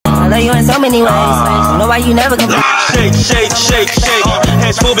love you in so many ways. Don't know why you never can. Shake, shake, shake, shake.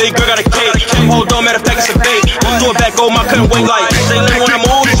 Hands full, big girl got a cake. Hold on, matter of fact, it's a bait. Do it back, oh my, couldn't wait like. Say let me when I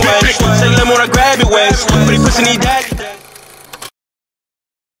move this way. Say let me when I grab it ways. Pretty pussy need that.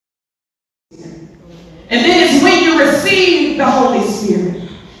 And then it's when you receive the Holy Spirit.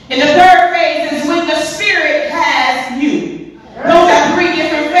 And the third phase is when the Spirit has you. Those are three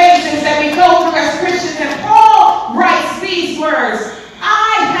different phases that we go through as Christians. And Paul writes these words: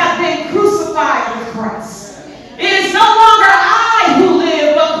 I have been crucified with Christ. It is no longer I who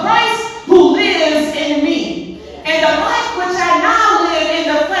live, but Christ who lives in me. And the life which I now live in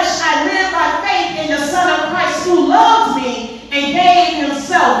the flesh, I live by faith in the Son of Christ who loves me and gave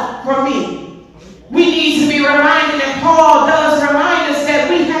himself for me. We need to be reminded, and Paul does remind us,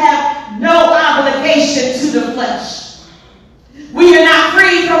 that we have no obligation to the flesh. We are not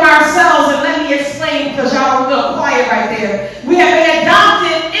free from ourselves, and let me explain, because y'all are a little quiet right there. We have been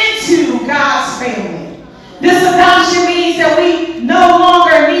adopted into God's family. This adoption means that we no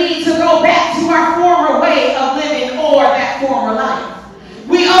longer need to go back to our former way of living or that former life.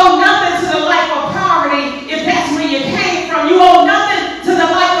 We owe nothing to the life of poverty if that's where you came from. You owe nothing to the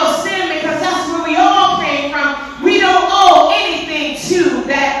life of sin because that's where we all came from. We don't owe anything to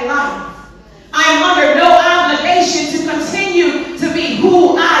that life. I am under no obligation to continue to be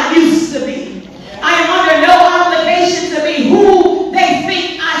who I used to be. I am under no obligation to be who they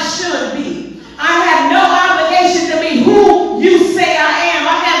think I should be. I have no obligation to be who you say I am.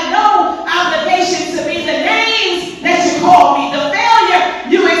 I have no obligation to be the names that you call me, the failure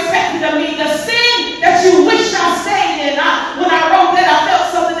you expected of me, the sin that you wish I stayed in. When I wrote that, I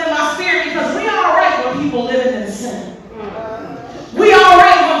felt something in my spirit, because we all right when people living in sin. We all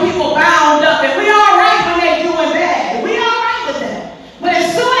right when people bound up, and we all right when they're doing bad. We all right with that. But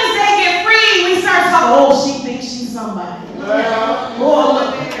as soon as they get free, we start talking, oh, she thinks she's somebody. Oh,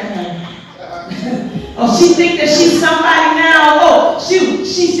 look at her. Oh, she thinks that she's somebody now. Oh, shoot,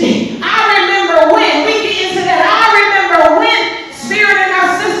 I remember when we get into that. I remember when spirit in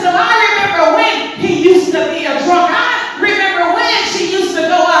our system. I remember when he used to be a drunk. I remember when she used to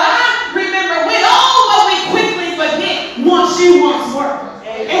go out. I remember when. Oh, but we quickly forget once you once were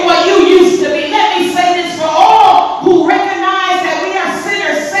and what you used to be. Let me say this for all who recognize that we are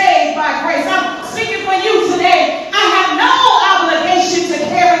sinners saved by grace. I'm speaking for you today. I have no obligation to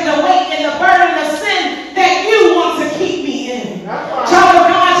carry the weight and the burden of sin that you want to keep me in. Child of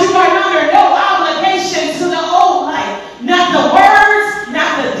God, you are under no obligation to the old life. Not the words,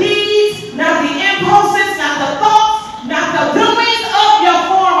 not the deeds, not the impulses, not the thoughts, not the doings of your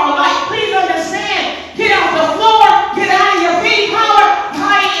former life. Please understand. Get off the floor, get out of your pity power,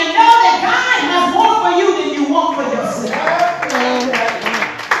 and know that God has more for you than you want for yourself.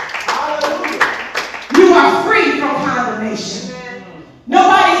 You are free from condemnation.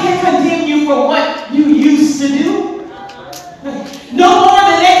 Nobody can condemn you for what you used to do. No more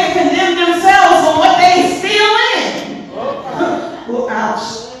than they can condemn themselves for what they still in. Well, ouch.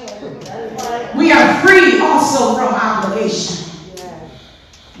 We are free also from obligation.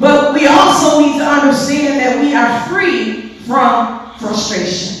 But we also need to understand that we are free from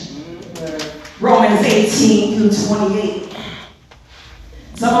frustration. Romans 18 through 28.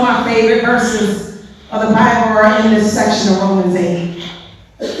 Some of my favorite verses of the Bible are in this section of Romans 8.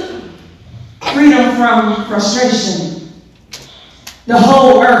 Freedom from frustration. The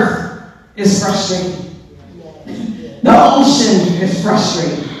whole earth is frustrated. The ocean is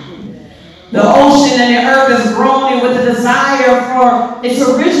frustrated. The ocean and the earth is groaning with the desire for its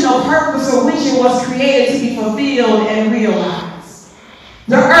original purpose for which it was created to be fulfilled and realized.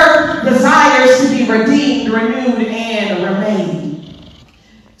 The earth desires to be redeemed, renewed, and remain.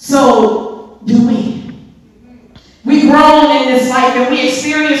 So do we. We groan in this life, and we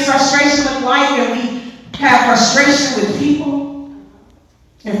experience frustration with life, and we have frustration with people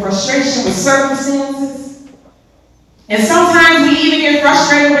and frustration with circumstances. And sometimes we even get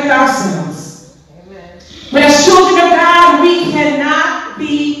frustrated with ourselves. Amen. But as children of God, we cannot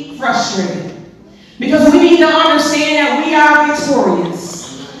be frustrated, because we need to understand that we are victorious.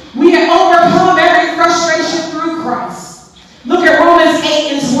 We have overcome every frustration through Christ. Look at Romans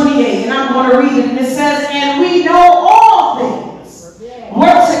 8 and 28, and I'm going to read it, and it says, and we know all things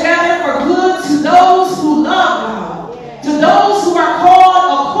work together for good to those who love God, to those who are called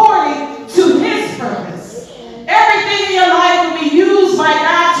according to his purpose. Everything in your life will be used by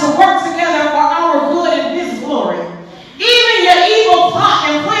God to work together for our good and his glory. Even your evil plot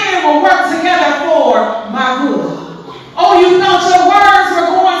and plan will work together for my good. Oh, you thought your words were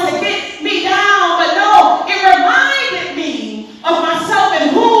going to get me down, but no, it reminded me of myself and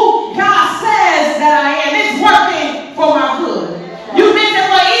who God says that I am. It's working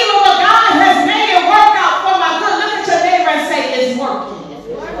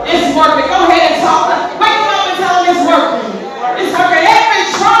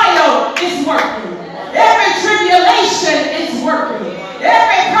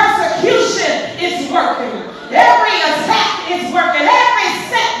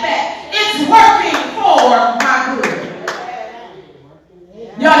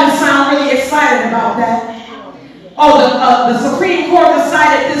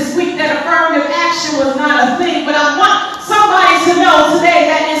this week that affirmative action was not a thing, but I want somebody to know today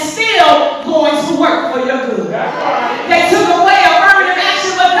that it's still going to work for your good. They took away affirmative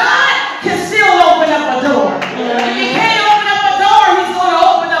action, but God can still open up a door. If He can't open up a door, He's going to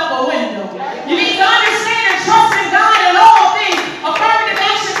open up a window. You need to understand and trust in God in all things. Affirmative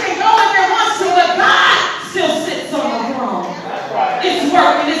action can go if it wants to, but God still sits on the throne. It's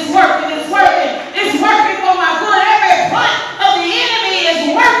working, it's working, it's working. It's working for my good. Every plot of the enemy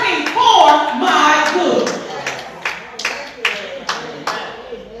is working for my good.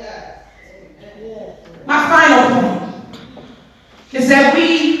 My final point is that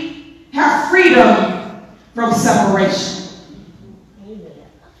we have freedom from separation.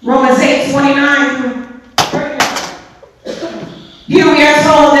 Romans 8:29. Here we are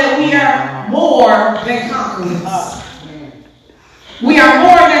told that we are more than conquerors. We are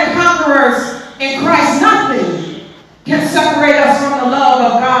more than conquerors in Christ. Nothing can separate us from the love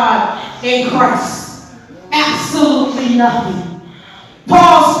of God in Christ. Absolutely nothing.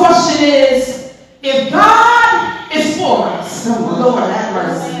 Paul's question is, if God is for us, oh Lord have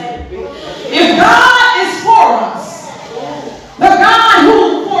mercy. If God is for us, the God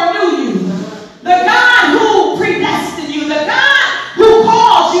who foreknew you, the God who predestined you, the God who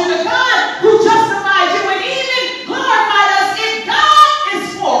called you, the God who justified you and even glorified us, if God is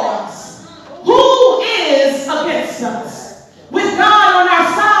for us, who is against us? With God on our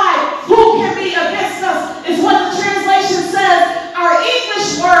side, who can be against us? Is what the translation says. Our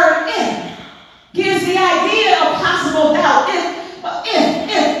English word "if" gives the idea of possible doubt. If.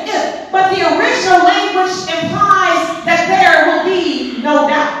 But the original language implies that there will be no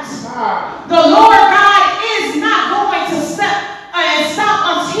doubt. The Lord God is not going to stop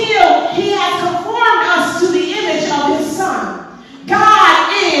until He has conformed us to the image of His Son.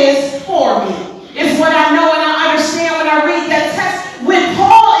 God is for me. It's what I know and I understand when I read that text. When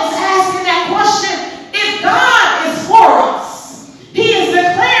Paul is asking that question, if God is for us, he is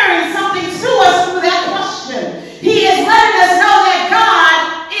declaring something to us through that question. He is letting us know that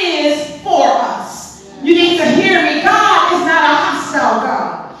God is for us. You need to hear me. God is not a hostile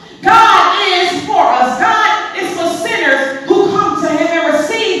God. God is for us. God is for sinners who come to Him and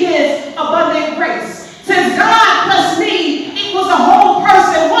receive His abundant grace. Since God plus me equals a whole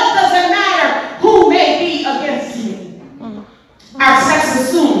person, what does it matter who may be against me? Our text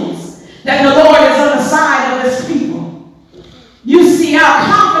assumes that the Lord is on the side of His people. You see, our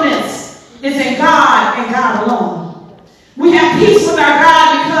confidence is in God and God alone. We have peace with our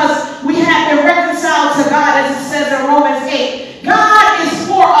God because we have been reconciled to God, as it says in Romans 8. God is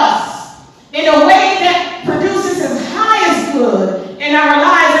for us in a way that produces His highest good in our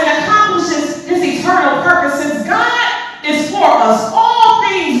lives and accomplishes His eternal purposes. God is for us. All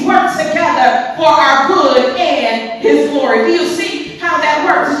things work together for our good and His glory. Do you see how that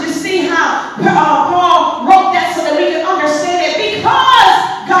works? Did you see how Paul wrote that so that we can understand it? Because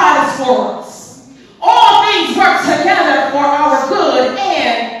God is for us. All things work together for our good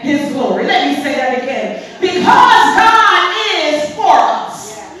and His glory. Let me say that again. Because God is for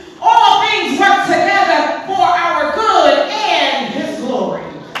us. All things work together for our good and His glory.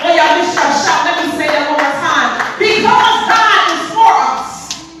 Oh, y'all just shout. Let me say that one more time. Because God is for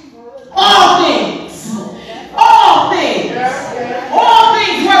us. All things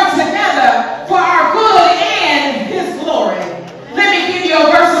work together for our good and His glory. Let me give you a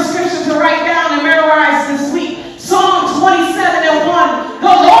verse of scripture to write down and memorize this week. Psalm 27:1. The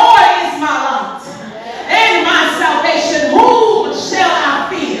Lord is my light and my salvation. Whom shall I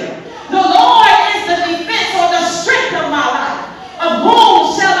fear? The Lord is the defense or the strength of my life. Of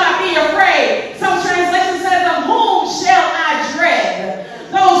whom shall I be afraid? Some translation says, of whom shall I dread?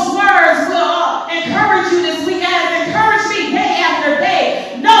 Those words will encourage you this week, as encourage me day after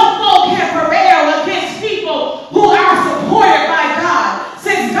day. No foe can prevail against people who are supported by God.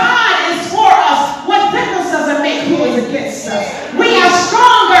 Since God is for us, what difference does it make who is against us? We are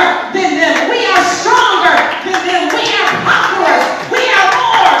stronger than them. We are stronger than them. We are conquerors. We are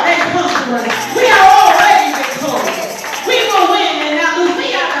more than conquerors. We are already victorious. We will win and not lose.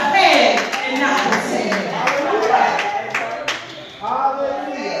 We are the head and not the tail.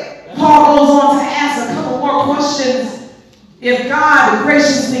 Paul goes on to ask a couple more questions. If God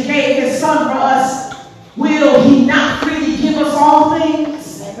graciously gave His Son for us, will He not freely give us all things?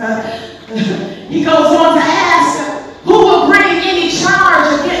 He goes on to ask, who will bring any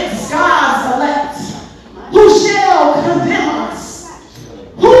charge against God's elect? Who shall condemn us?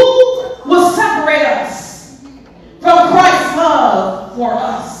 Who will separate us from Christ's love for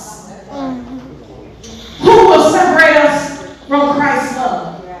us? Who will separate us from Christ's love?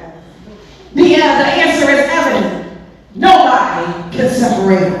 The answer is evident. Nobody can separate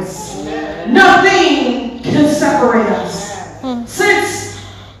separate us. Nothing can separate us. Since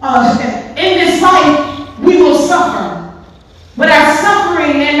in this life we will suffer, but our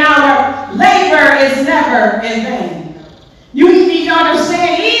suffering and our labor is never in vain. You need to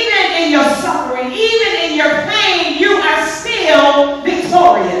understand, even in your suffering, even in your pain, you are still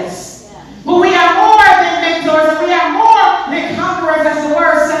victorious. But we are more than victors, and we are more than conquerors, as the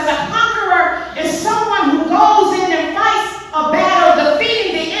word says. A conqueror is someone who goes in and fights a battle,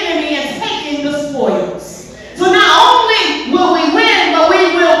 defeating the enemy and taking the spoils. So not only will we win, but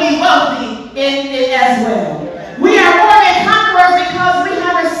we will be wealthy in it as well. We are more than conquerors because we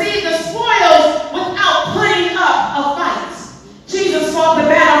have received the spoils without putting up a fight. Jesus fought the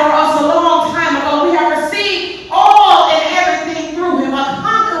battle for us a long time ago. We have received all and everything through him. A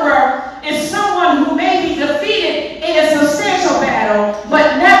conqueror is someone who may be defeated in a substantial battle,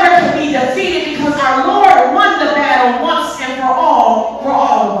 but never can be defeated because our Lord won the battle once and for all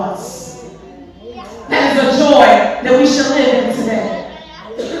of us. That is a joy that we should live in today.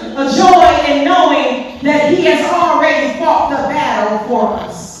 A joy in knowing that he has already fought the battle for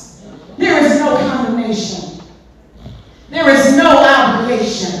us. There is no condemnation. There is no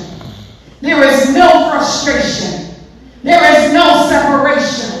obligation. There is no frustration. There is no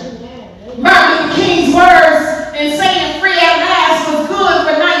separation. Martin Luther King's words in saying free at last was good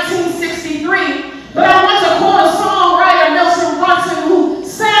for 1963, but I want to quote a songwriter, Nelson Brunson, who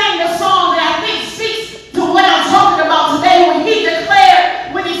sang the song that I think speaks to what I'm talking about today, when he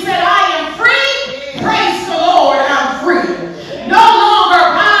declared, when he said, I am free, praise the Lord, I'm free. No longer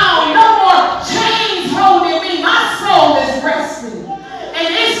bound, no more chains holding me, my soul is resting. And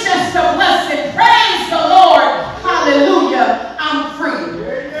it's just a blessing, praise the Lord, hallelujah, I'm free.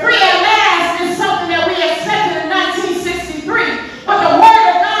 Free at last is something that we accepted in 1963, but the word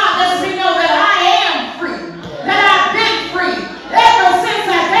of God lets me know that I am free, that I've been free. Ever since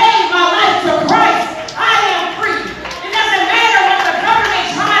I gave my life to Christ, I am free. It doesn't matter what the government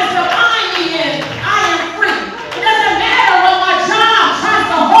tries to bind me in, I am free. It doesn't matter what my job tries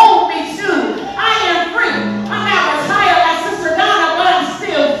to hold me to, I am free. I'm not retired like Sister Donna, but I'm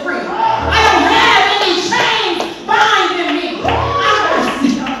still free. I don't have any chains binding me.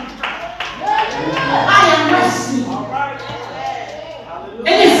 I am resting. And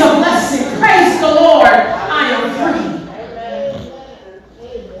it's a blessing. Praise the Lord. I am free.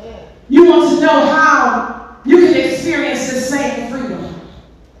 You want to know how you can experience this same freedom.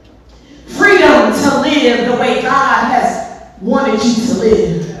 Freedom to live the way God has wanted you to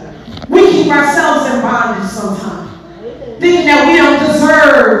live. We keep ourselves in bondage sometimes, thinking that we don't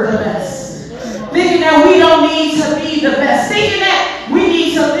deserve the best, thinking that we don't need to be the best, thinking that we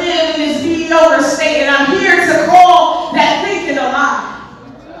need to live in this mediocre state. And I'm here to call that thinking a lie.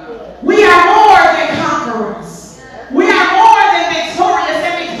 We are more than conquerors. We are more than victorious.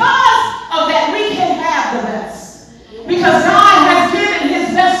 And because of that, we can have the best. Because God has given his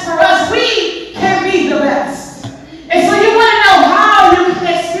best for us, we can be the best. And so you want to know how you can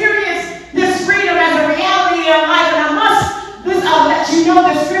experience this freedom as a reality in your life. And I'll let you know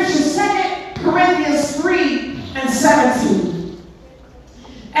the scripture, 2 Corinthians 3:17.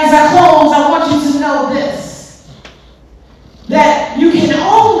 As I close, I want you to know this, that you can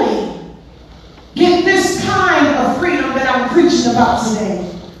only get this kind of freedom that I'm preaching about today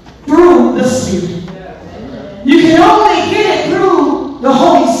through the Spirit. You can only get it through the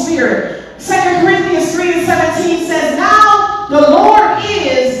Holy Spirit. 2 Corinthians 3:17 says, now the Lord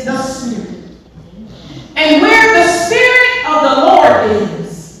is the Spirit. And where the Spirit of the Lord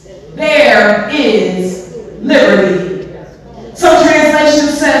is, there is liberty. Some translation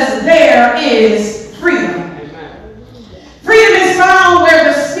says there is freedom. Freedom is found where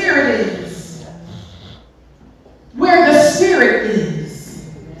the Spirit is. Where the Spirit is.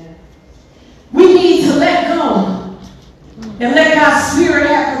 We need to let go and let God's Spirit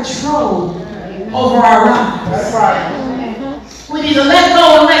have control over our lives. That's right. We need to let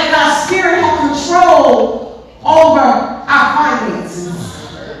go and let God's Spirit have control over our finances.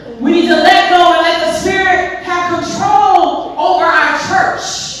 We need to let go and let the Spirit have control over our church.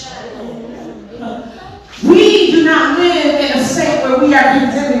 We do not live in a state where we are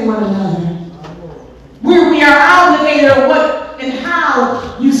condemning one another, where we are obligated to what and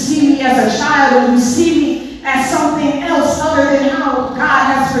how you see me as a child, and you see me as something else other than how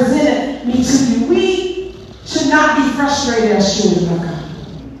God has presented me to you. We should not be frustrated as children of God.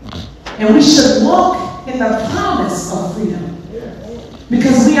 And we should walk in the promise of freedom,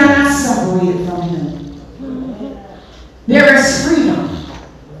 because we are not separated from him. There is freedom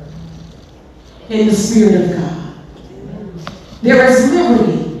in the Spirit of God. There is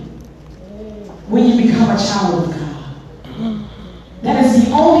liberty when you become a child of God. That is is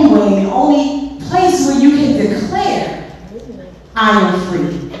the only way, the only place where you can declare, I am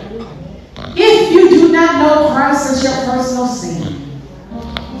free. If you do not know Christ as your personal Savior,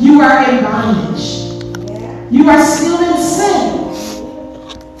 you are in bondage. You are still in sin.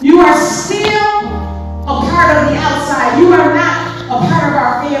 You are still a part of the outside. You are not a part of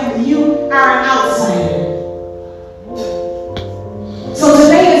our family. You are an outsider. So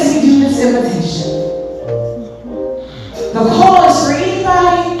today, as we do this invitation, the call is for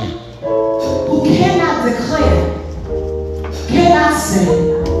anybody who cannot declare, cannot say,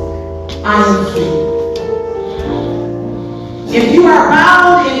 I am free. If you are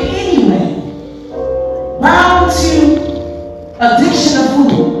bound in any way, bound to addiction of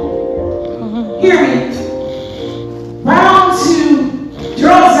food, hear me, bound to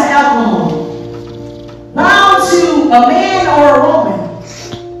drugs or alcohol, bound to a man or a woman,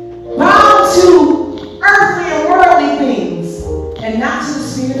 bound to earthly and worldly things, and not to the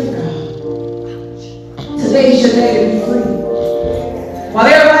Spirit of God. Today is your day to be free. While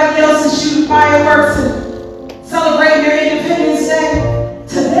everybody else is shooting fireworks and celebrating their Independence Day,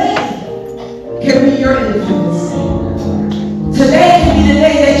 today can be your Independence Day. Today can be the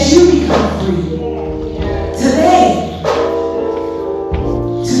day that you become free. Today.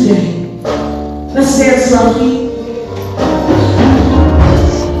 Let's dance to our feet.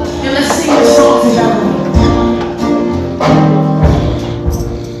 And let's sing this song together.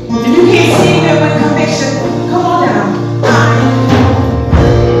 If you can't sing it with conviction, come on down.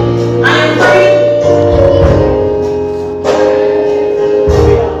 I am free.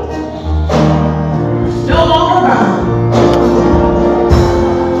 No longer bound.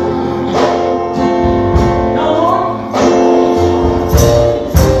 No more.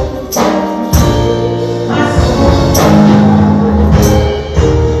 My soul.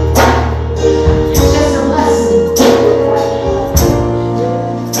 It's just a blessing.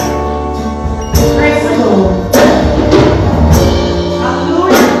 Praise the Lord.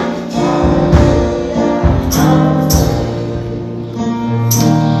 Hallelujah.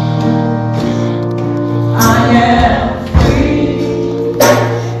 I am free.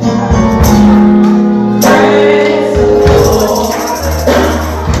 Praise the Lord.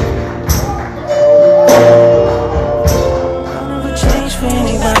 Don't ever change for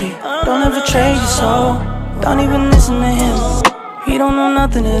anybody. Don't ever trade your soul. Don't even listen to him. He don't know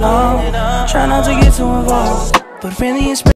nothing at all. Try not to get too involved, but really it's